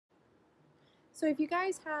So if you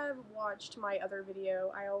guys have watched my other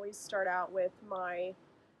video, I always start out with my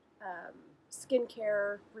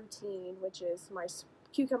skincare routine, which is my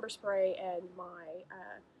cucumber spray and my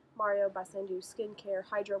Mario Basendu Skincare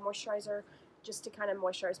Hydro Moisturizer, just to kind of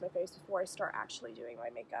moisturize my face before I start actually doing my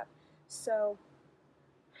makeup. So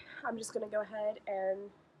I'm just going to go ahead and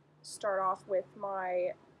start off with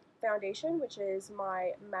my foundation, which is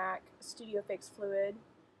my MAC Studio Fix Fluid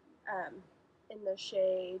in the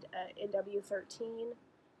shade NW13,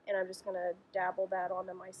 and I'm just going to dabble that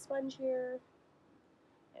onto my sponge here,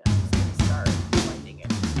 and I'm just going to start blending it.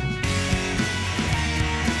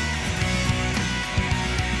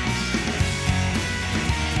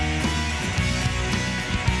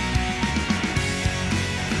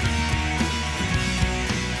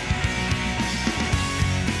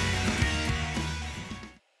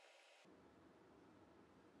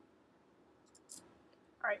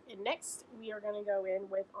 Alright, and next we are going to go in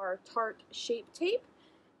with our Tarte Shape Tape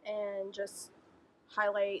and just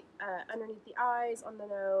highlight underneath the eyes, on the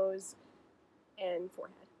nose, and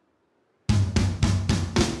forehead.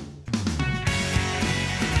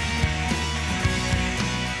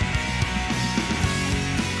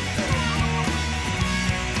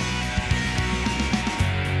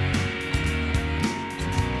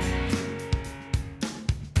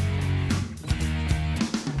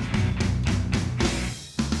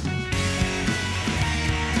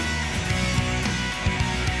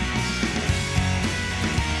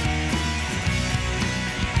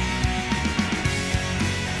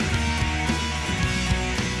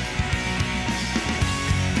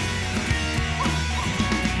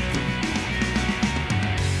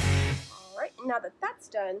 Now that that's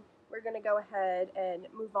done, we're going to go ahead and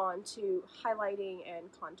move on to highlighting and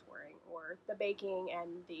contouring, or the baking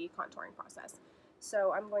and the contouring process.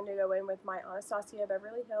 So I'm going to go in with my Anastasia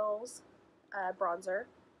Beverly Hills bronzer.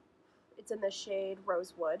 It's in the shade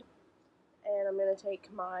Rosewood. And I'm going to take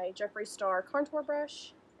my Jeffree Star contour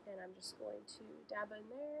brush, and I'm just going to dab in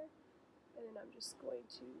there. And then I'm just going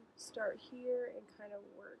to start here and kind of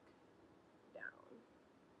work down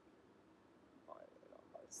on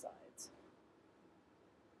both sides.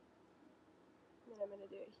 And then I'm going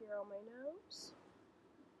to do it here on my nose,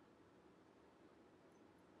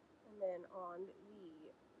 and then on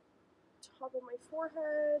the top of my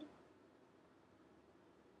forehead,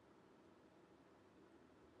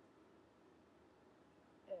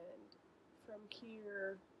 and from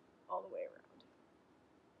here all the way around.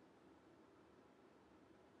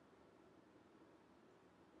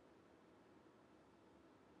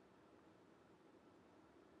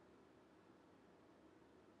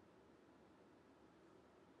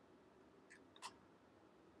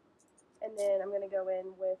 And then I'm going to go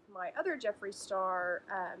in with my other Jeffree Star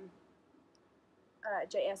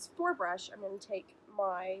JS4 brush. I'm going to take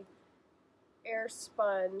my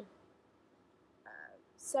Airspun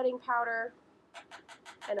setting powder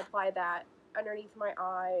and apply that underneath my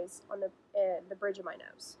eyes, on the bridge of my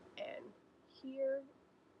nose, and here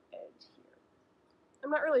and here.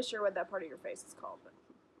 I'm not really sure what that part of your face is called, but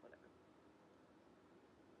whatever.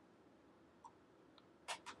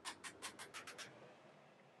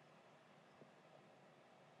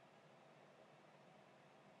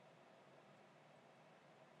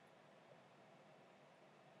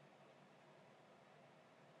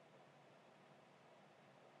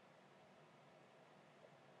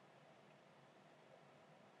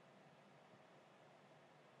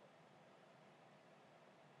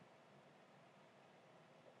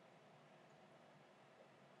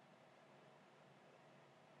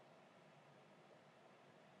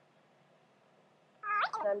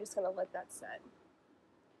 And I'm just going to let that set.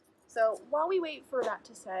 So while we wait for that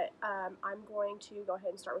to set, I'm going to go ahead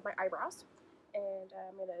and start with my eyebrows. And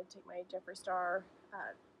I'm going to take my Jeffree Star.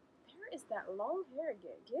 There is that long hair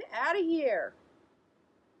again. Get out of here.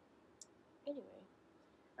 Anyway,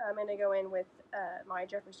 I'm going to go in with my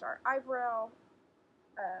Jeffree Star eyebrow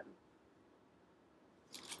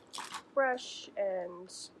brush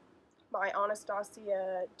and my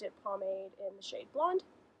Anastasia Dip Pomade in the shade Blonde.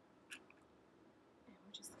 And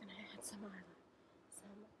we're just going to add some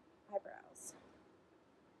eyebrows.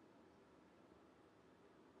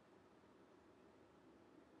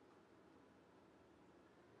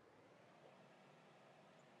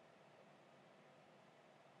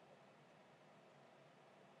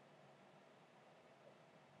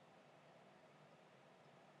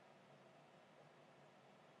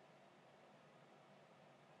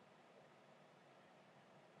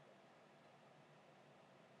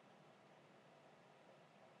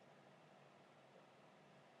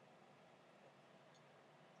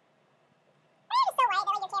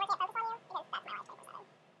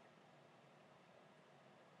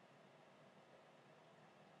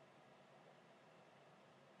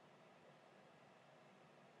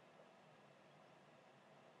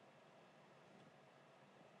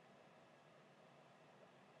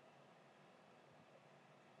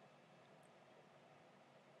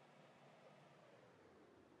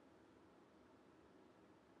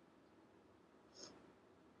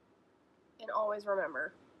 And always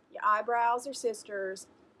remember, your eyebrows are sisters,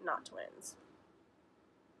 not twins.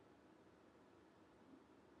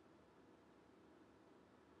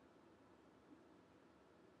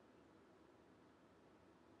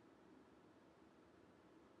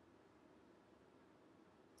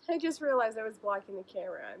 I just realized I was blocking the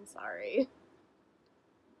camera. I'm sorry.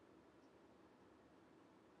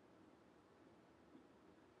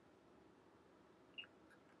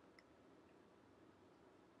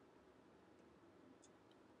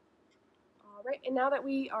 Alright, and now that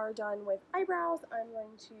we are done with eyebrows, I'm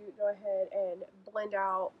going to go ahead and blend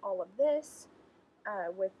out all of this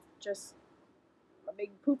with just a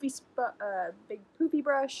big poofy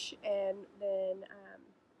brush, and then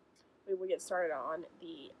we will get started on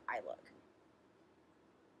the eye look.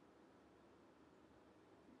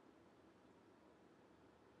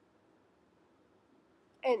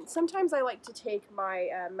 And sometimes I like to take my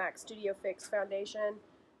MAC Studio Fix foundation.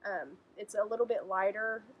 It's a little bit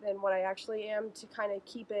lighter than what I actually am to kind of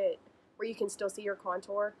keep it where you can still see your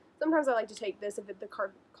contour. Sometimes I like to take this if the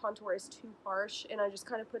contour is too harsh, and I just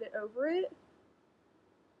kind of put it over it.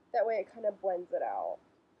 That way it kind of blends it out.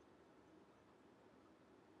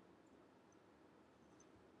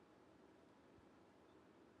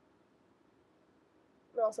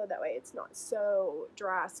 And also that way it's not so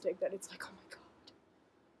drastic that it's like, oh my god.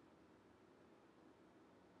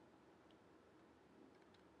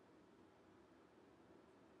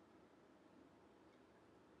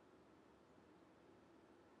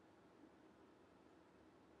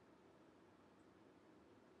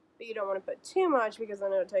 But you don't want to put too much because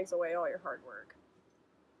then it takes away all your hard work.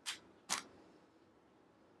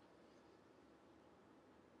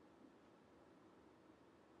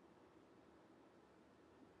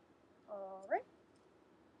 Alright.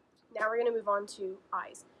 Now we're going to move on to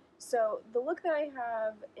eyes. So the look that I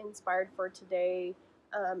have inspired for today,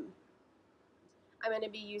 I'm going to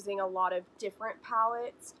be using a lot of different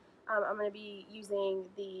palettes. I'm going to be using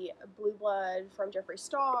the Blue Blood from Jeffree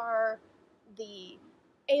Star, the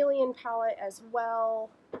Alien palette as well,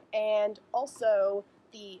 and also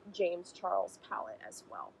the James Charles palette as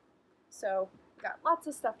well. So got lots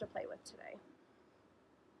of stuff to play with today.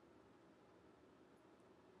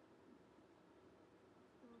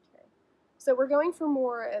 Okay, so we're going for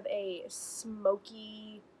more of a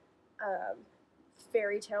smoky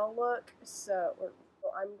fairy tale look. So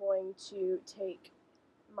I'm going to take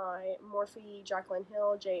my Morphe Jaclyn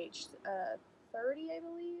Hill JH30, I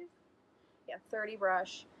believe. Yeah, 30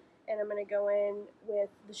 brush, and I'm going to go in with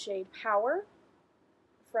the shade Power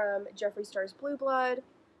from Jeffree Star's Blue Blood,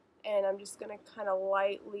 and I'm just going to kind of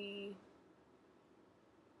lightly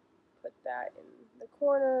put that in the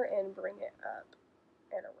corner and bring it up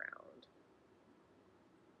and around.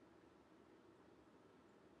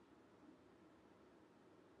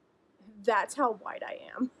 That's how white I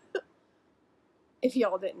am, if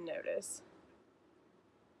y'all didn't notice.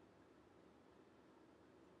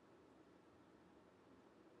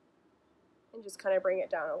 And just kind of bring it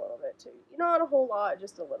down a little bit too. Not a whole lot,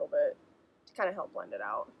 just a little bit to kind of help blend it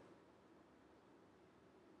out.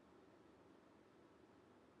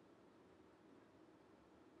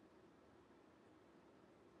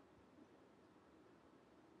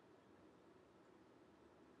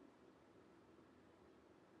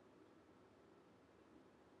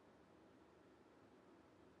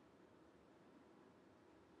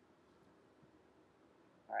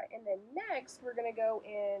 Alright, and then next we're going to go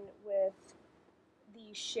in with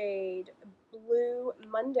the shade Blue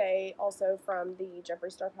Monday, also from the Jeffree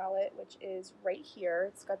Star palette, which is right here.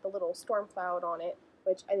 It's got the little storm cloud on it,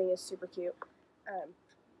 which I think is super cute.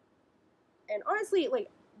 And honestly, like,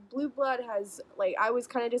 Blue Blood has, like, I was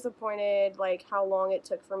kind of disappointed, like, how long it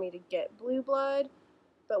took for me to get Blue Blood,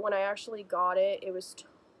 but when I actually got it, it was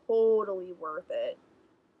totally worth it.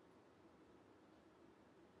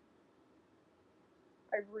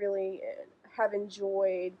 I really have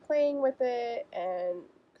enjoyed playing with it and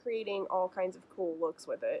creating all kinds of cool looks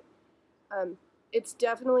with it. It's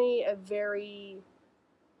definitely a very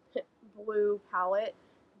blue palette,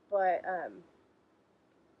 but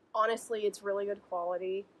honestly, it's really good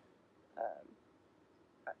quality.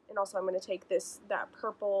 And also, I'm going to take that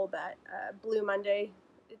purple, that Blue Monday.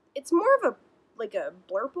 It's more of like a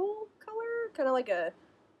blurple color, kind of like a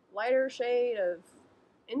lighter shade of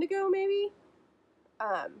indigo, maybe.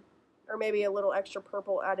 Or maybe a little extra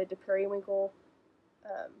purple added to periwinkle.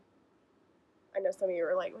 I know some of you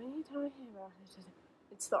are like, what are you talking about?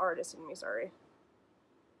 It's the artist in me, sorry.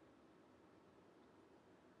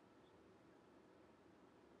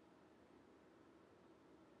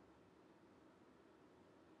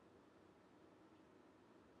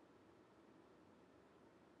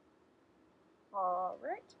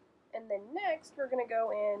 Alright, and then next we're going to go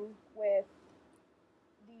in with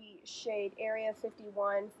the shade Area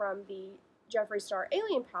 51 from the Jeffree Star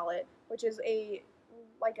Alien palette, which is it's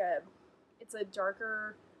a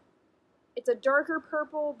darker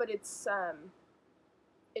purple, but it's not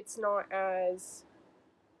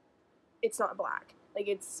black. Like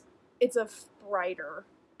it's a brighter,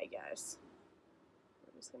 I guess.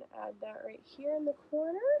 I'm just gonna add that right here in the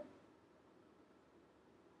corner.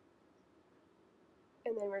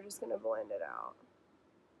 And then we're just gonna blend it out.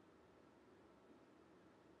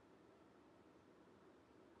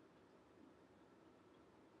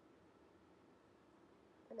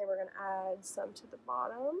 And then we're gonna add some to the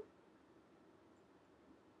bottom.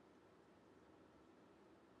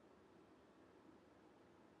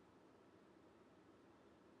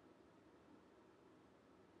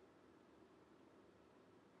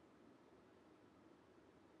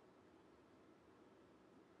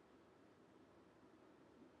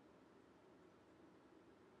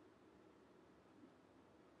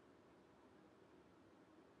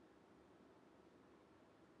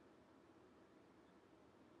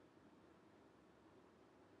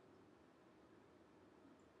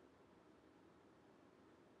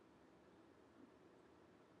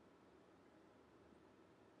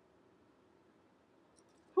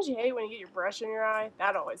 Don't you hate when you get your brush in your eye?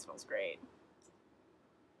 That always feels great.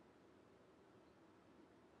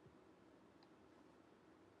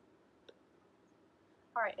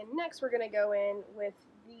 Alright, and next we're going to go in with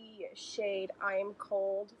the shade I Am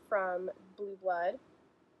Cold from Blue Blood.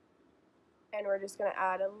 And we're just going to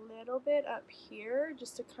add a little bit up here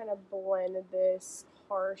just to kind of blend this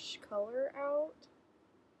harsh color out.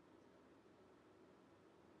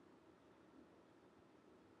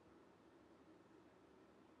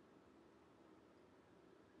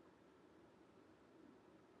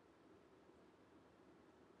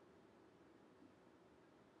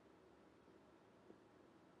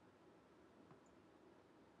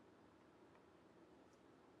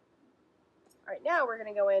 Alright, now we're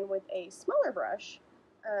going to go in with a smaller brush,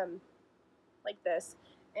 like this,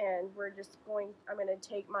 and I'm going to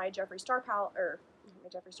take my Jeffree Star palette,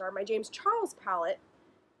 my James Charles palette,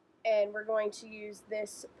 and we're going to use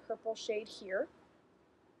this purple shade here,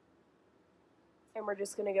 and we're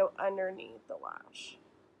just going to go underneath the lash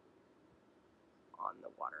on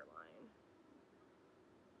the waterline,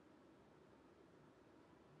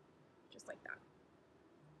 just like that.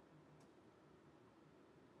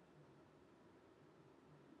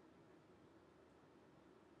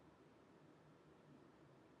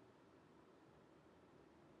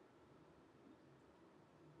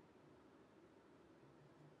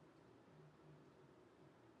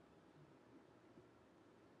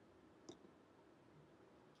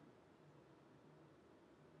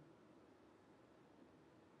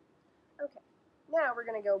 Okay, now we're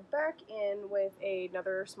going to go back in with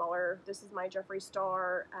another smaller, this is my Jeffree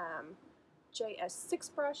Star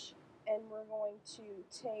JS6 brush, and we're going to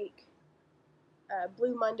take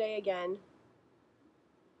Blue Monday again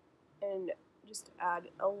and just add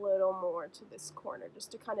a little more to this corner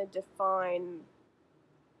just to kind of define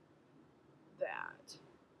that.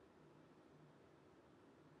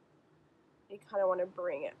 You kind of want to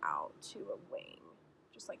bring it out to a wing,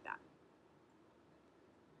 just like that.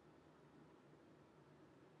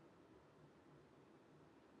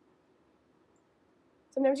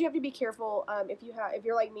 Sometimes you have to be careful if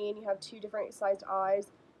you're like me and you have two different sized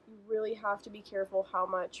eyes, you really have to be careful how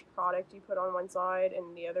much product you put on one side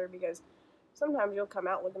and the other, because sometimes you'll come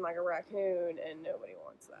out looking like a raccoon and nobody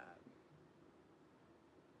wants that.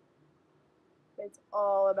 It's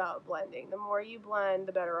all about blending. The more you blend,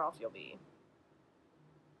 the better off you'll be.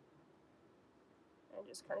 And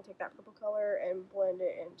just kind of take that purple color and blend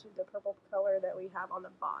it into the purple color that we have on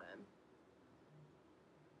the bottom.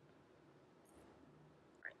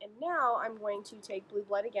 And now I'm going to take Blue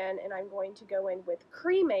Blood again, and I'm going to go in with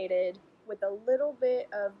Cremated with a little bit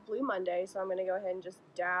of Blue Monday. So I'm going to go ahead and just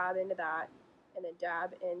dab into that, and then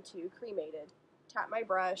dab into Cremated. Tap my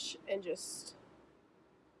brush and just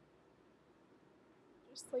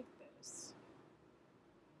like this.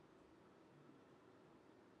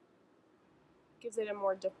 Gives it a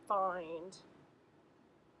more defined.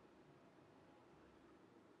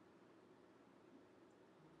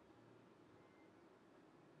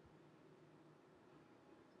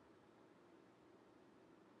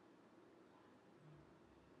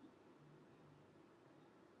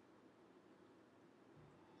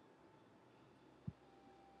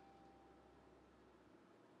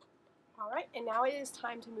 Alright, and now it is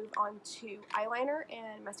time to move on to eyeliner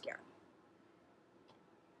and mascara.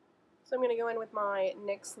 So I'm going to go in with my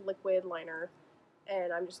NYX liquid liner,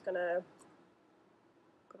 and I'm just going to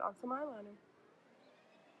put on some eyeliner.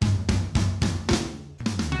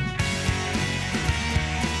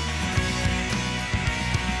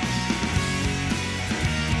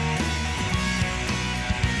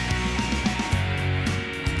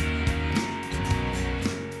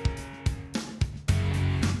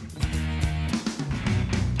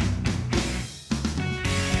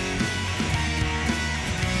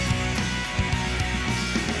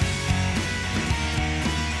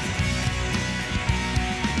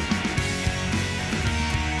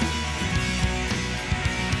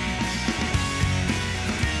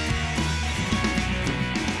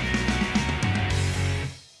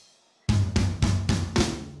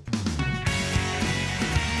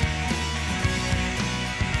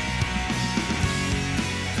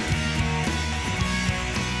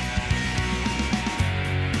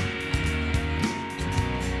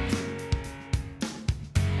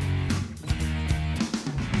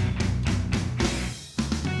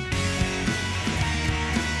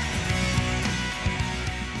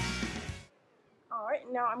 Alright,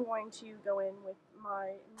 now I'm going to go in with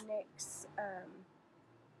my NYX,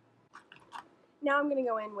 now I'm going to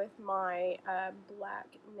go in with my black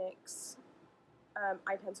NYX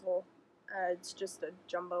eye pencil. It's just a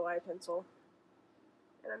jumbo eye pencil.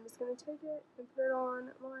 And I'm just going to take it and put it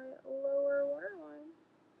on my lower waterline.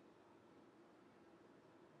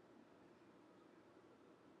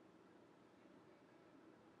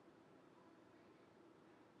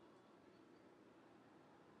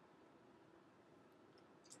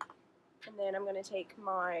 And then I'm going to take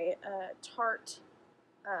my Tarteist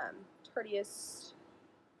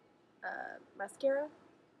mascara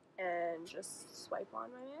and just swipe on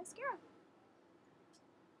my mascara.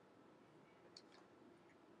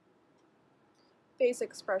 Face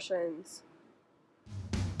expressions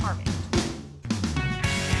are made.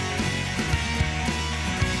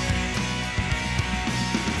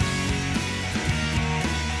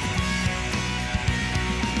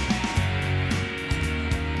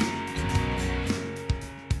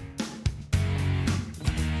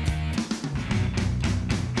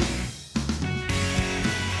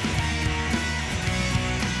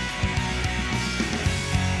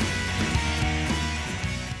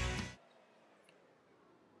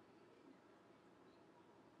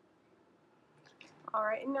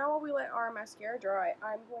 Alright, and now while we let our mascara dry,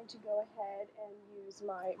 I'm going to go ahead and use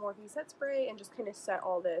my Morphe set spray and just kind of set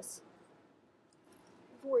all this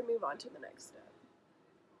before we move on to the next step.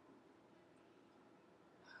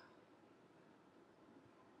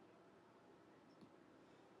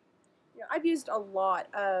 You know, I've used a lot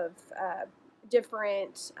of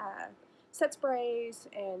different set sprays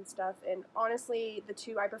and stuff, and honestly, the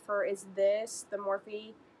two I prefer is this, the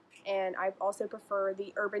Morphe, and I also prefer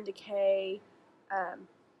the Urban Decay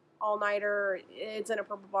all-nighter. It's in a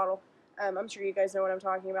purple bottle. I'm sure you guys know what I'm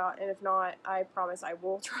talking about, and if not, I promise I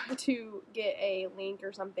will try to get a link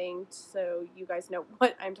or something so you guys know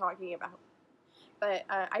what I'm talking about. But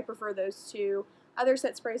I prefer those two. Other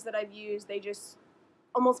set sprays that I've used, they just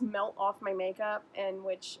almost melt off my makeup, and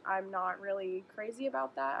which I'm not really crazy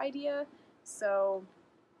about that idea, so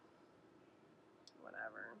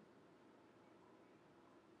whatever.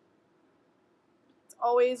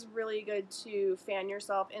 Always really good to fan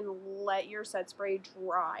yourself and let your set spray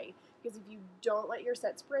dry, because if you don't let your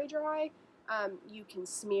set spray dry, you can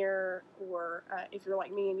smear, or if you're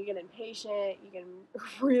like me and you get impatient, you can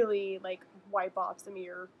really like wipe off some of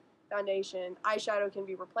your foundation. Eyeshadow can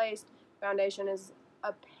be replaced. Foundation is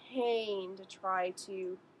a pain to try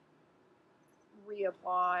to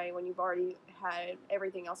reapply when you've already had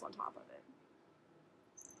everything else on top of it.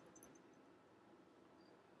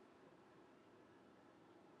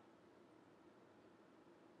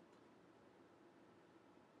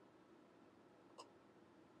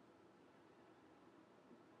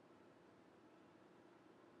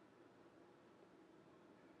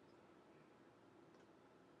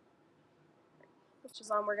 Which is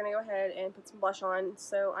on, we're going to go ahead and put some blush on.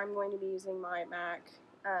 So I'm going to be using my MAC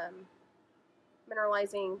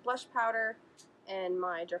Mineralizing Blush Powder and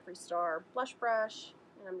my Jeffree Star blush brush.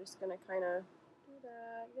 And I'm just going to kind of do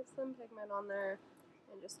that, get some pigment on there,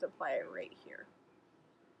 and just apply it right here.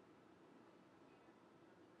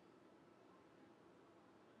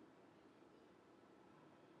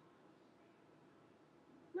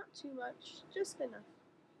 Not too much, just enough.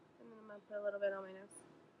 And then I'm going to put a little bit on my nose,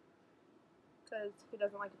 because who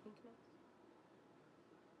doesn't like a pink nose?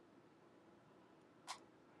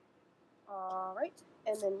 Alright,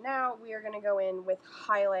 and then now we are going to go in with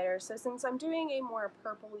highlighter. So since I'm doing a more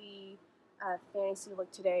purpley fantasy look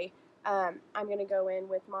today, I'm going to go in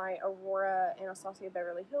with my Aurora Anastasia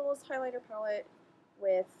Beverly Hills highlighter palette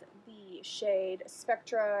with the shade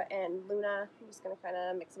Spectra and Luna. I'm just going to kind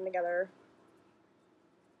of mix them together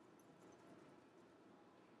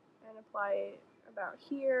and apply it about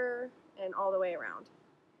here and all the way around.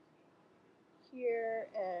 Here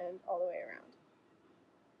and all the way around.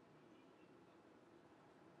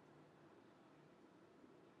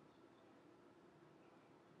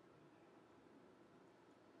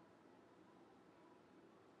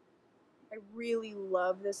 I really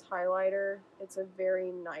love this highlighter. It's a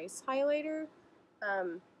very nice highlighter.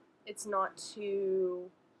 It's not too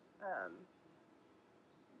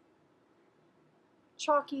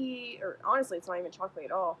chalky, or honestly, it's not even chalky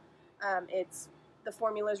at all. The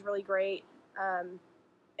formula is really great.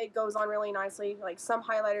 It goes on really nicely. Like some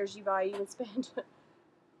highlighters you buy, you can spend,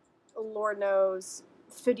 Lord knows,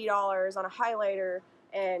 $50 on a highlighter,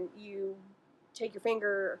 and you take your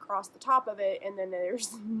finger across the top of it, and then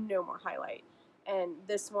there's no more highlight. And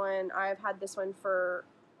this one, I've had this one for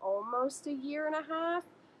almost a year and a half,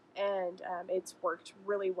 and it's worked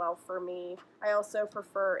really well for me. I also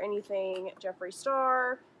prefer anything Jeffree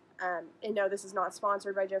Star, and no, this is not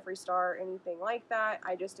sponsored by Jeffree Star or anything like that.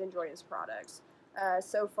 I just enjoy his products.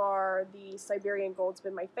 So far, the Siberian Gold's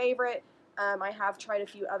been my favorite. I have tried a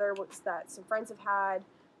few other ones that some friends have had,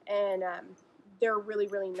 and they're really,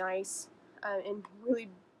 really nice and really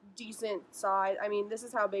decent size. I mean, this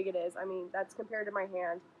is how big it is. I mean, that's compared to my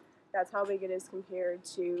hand. That's how big it is compared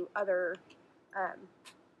to other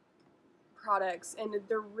products, and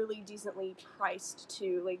they're really decently priced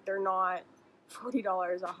too. Like, they're not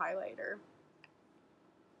 $40 a highlighter.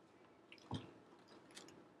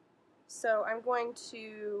 So I'm going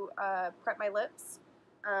to prep my lips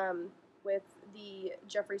with the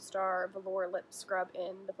Jeffree Star Velor Lip Scrub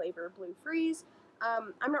in the flavor Blue Freeze.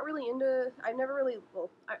 I'm not really into, I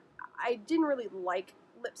didn't really like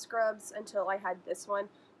lip scrubs until I had this one,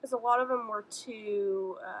 because a lot of them were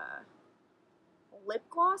too lip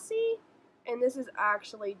glossy, and this is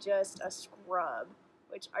actually just a scrub,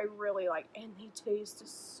 which I really like, and they taste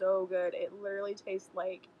so good. It literally tastes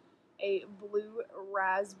like a blue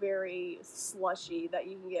raspberry slushie that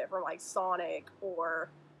you can get from like Sonic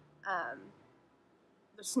or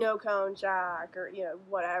the Snow Cone Jack, or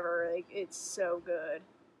whatever. Like, it's so good.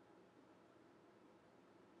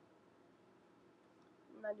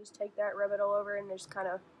 And I just take that, rub it all over, and just kind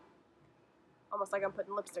of almost like I'm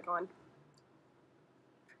putting lipstick on.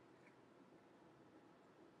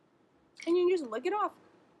 And you can just lick it off.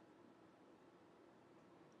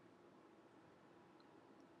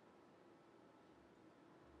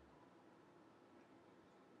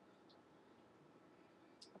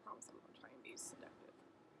 I promise I'm going to try and be seductive.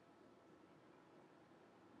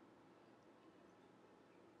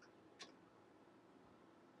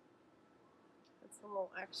 That's a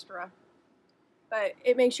little extra. But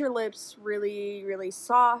it makes your lips really, really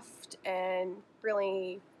soft and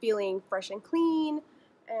really feeling fresh and clean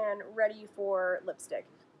and ready for lipstick.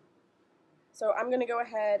 So I'm going to go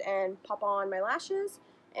ahead and pop on my lashes,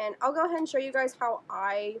 and I'll go ahead and show you guys how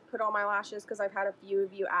I put on my lashes, because I've had a few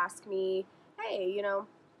of you ask me, hey, why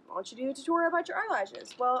don't you do a tutorial about your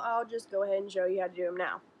eyelashes? Well, I'll just go ahead and show you how to do them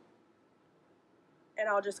now. And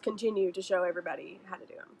I'll just continue to show everybody how to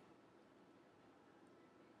do them,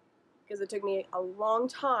 because it took me a long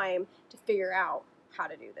time to figure out how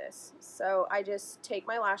to do this. So I just take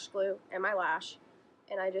my lash glue and my lash,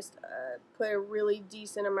 and I just put a really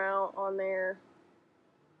decent amount on there,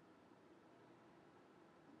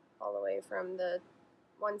 all the way from the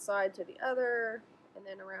one side to the other, and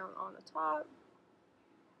then around on the top.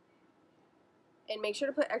 And make sure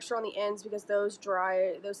to put extra on the ends, because those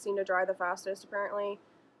seem to dry the fastest apparently,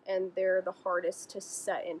 and they're the hardest to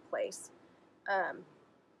set in place.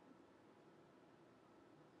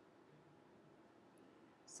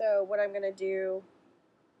 So what I'm going to do,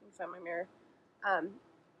 let me find my mirror, I'm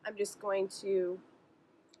going to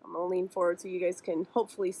lean forward so you guys can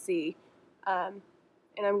hopefully see, and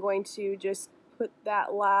I'm going to just put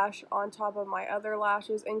that lash on top of my other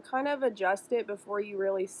lashes and kind of adjust it before you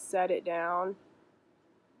really set it down.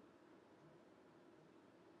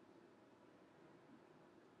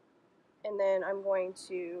 And then I'm going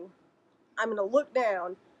to look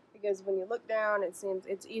down, because when you look down, it seems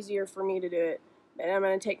it's easier for me to do it. And I'm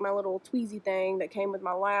going to take my little tweezy thing that came with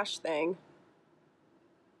my lash thing,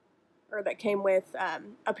 or that came with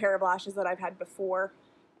a pair of lashes that I've had before,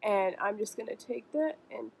 and I'm just going to take that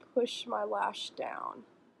and push my lash down.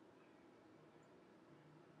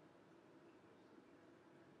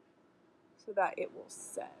 So that it will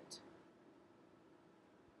set.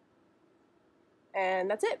 And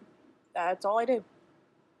that's it. That's all I do.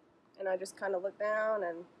 And I just kind of look down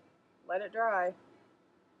and let it dry.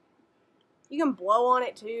 You can blow on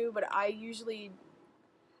it too, but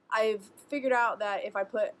I've figured out that if I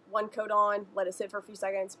put one coat on, let it sit for a few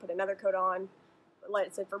seconds, put another coat on, let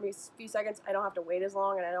it sit for a few seconds, I don't have to wait as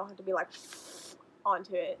long and I don't have to be like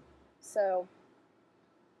onto it. So,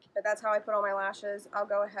 but that's how I put on my lashes. I'll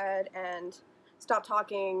go ahead and stop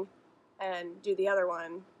talking and do the other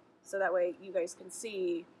one so that way you guys can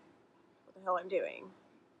see what the hell I'm doing.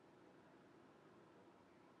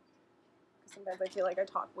 Sometimes I feel like I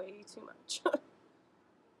talk way too much.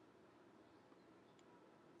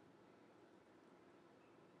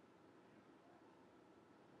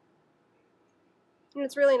 And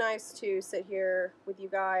it's really nice to sit here with you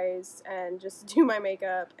guys and just do my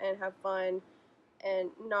makeup and have fun and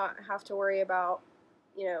not have to worry about,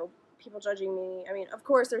 you know, people judging me. I mean, of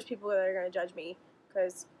course there's people that are going to judge me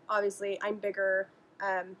because obviously I'm bigger.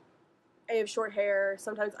 I have short hair.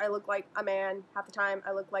 Sometimes I look like a man. Half the time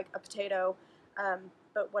I look like a potato.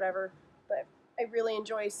 But whatever. But I really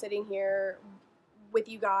enjoy sitting here with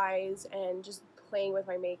you guys and just playing with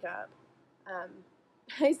my makeup.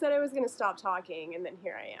 I said I was going to stop talking, and then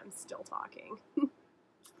here I am, still talking.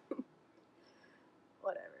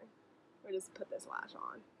 Whatever. We'll just put this lash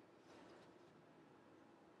on.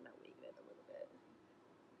 And I'll leave it a little bit.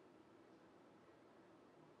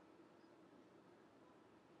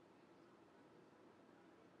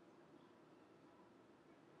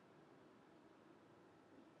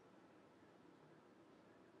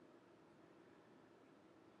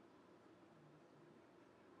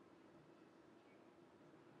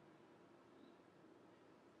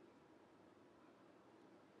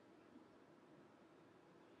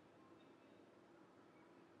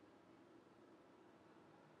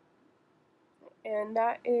 And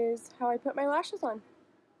that is how I put my lashes on.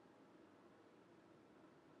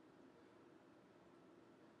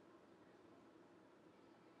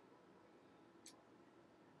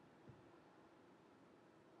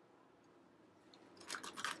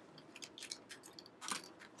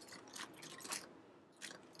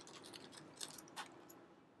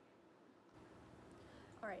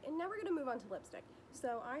 Alright, and now we're going to move on to lipstick.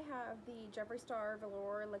 So I have the Jeffree Star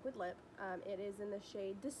Velor Liquid Lip. It is in the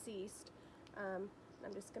shade Deceased.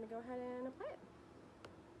 I'm just going to go ahead and apply it.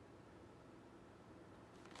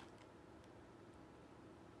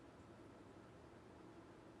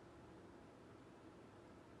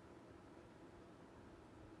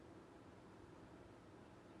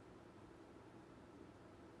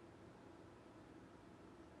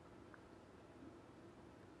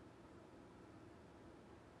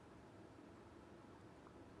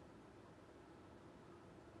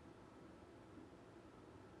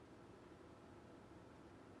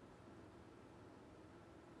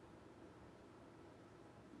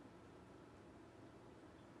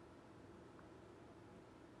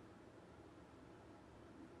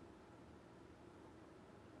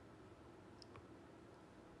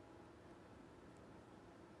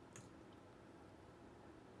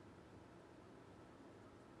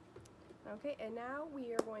 Okay, and now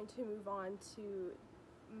we are going to move on to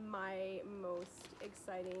my most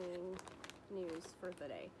exciting news for the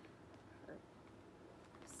day.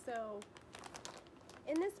 So,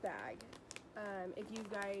 in this bag, if you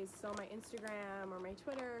guys saw my Instagram or my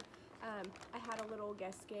Twitter, I had a little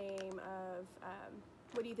guess game of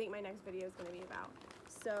what do you think my next video is going to be about.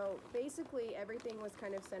 So, basically, everything was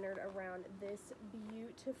kind of centered around this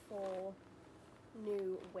beautiful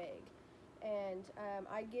new wig. And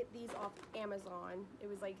I get these off Amazon. It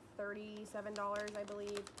was like $37, I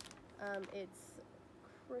believe. It's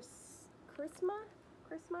Chrisma,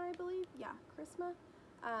 I believe. Yeah, Chrisma.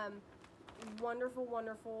 Wonderful,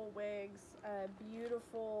 wonderful wigs.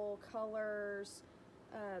 Beautiful colors.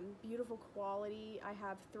 Beautiful quality. I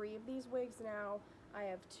have 3 of these wigs now. I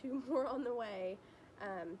have 2 more on the way.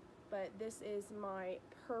 But this is my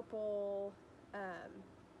purple,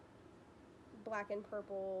 black and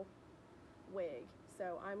purple wig.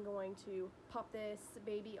 So I'm going to pop this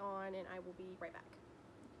baby on and I will be right back.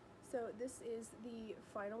 So this is the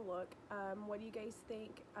final look. What do you guys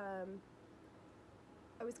think?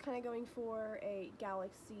 I was kind of going for a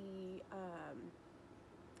galaxy,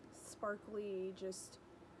 sparkly, just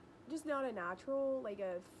not a natural, like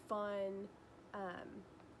a fun,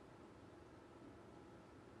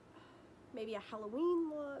 maybe a Halloween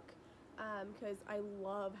look, because I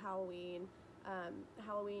love Halloween.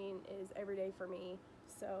 Halloween is every day for me.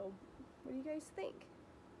 So, what do you guys think?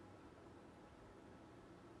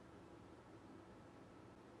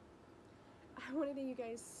 I want to thank you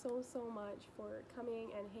guys so much for coming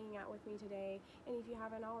and hanging out with me today. And if you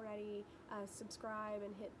haven't already, subscribe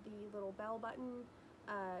and hit the little bell button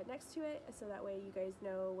next to it so that way you guys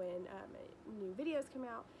know when new videos come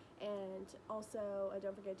out. And also,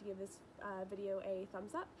 don't forget to give this video a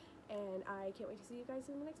thumbs up, and I can't wait to see you guys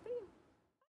in the next video.